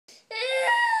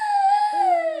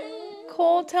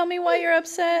Cole, tell me why you're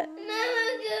upset. Mama,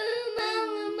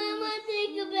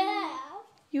 take a bath.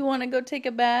 You want to go take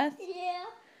a bath? Yeah.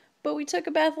 But we took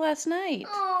a bath last night.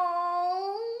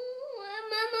 Oh,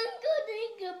 Mama, go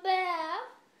take a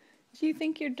bath. Do you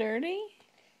think you're dirty?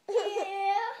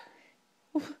 Yeah.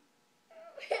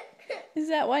 Is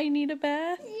that why you need a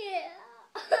bath? Yeah.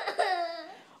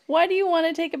 Why do you want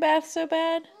to take a bath so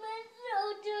bad? I'm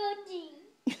so dirty.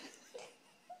 I'm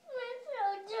so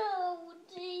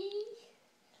dirty.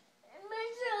 I'm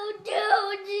so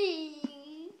dirty.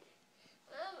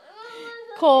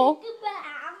 Cole, Take a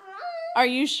bath. are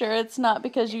you sure it's not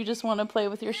because you just want to play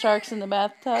with your sharks in the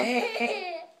bathtub? Yeah.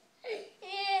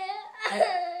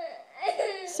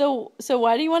 So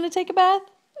why do you want to take a bath?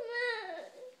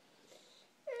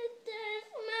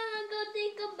 Mama, go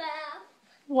take a bath.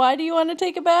 Why do you want to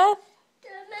take a bath?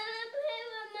 Mama, play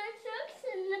with my socks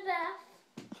in the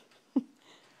bath.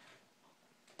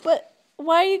 But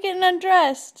why are you getting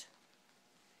undressed?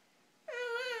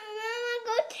 Mama,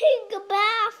 go take a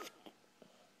bath.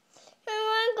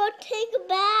 Mama, go take a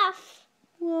bath.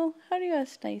 Well, how do you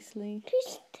ask nicely?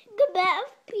 Please take a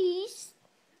bath, please.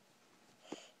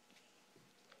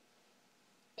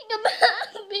 Take a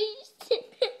bath, please.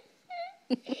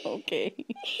 Okay.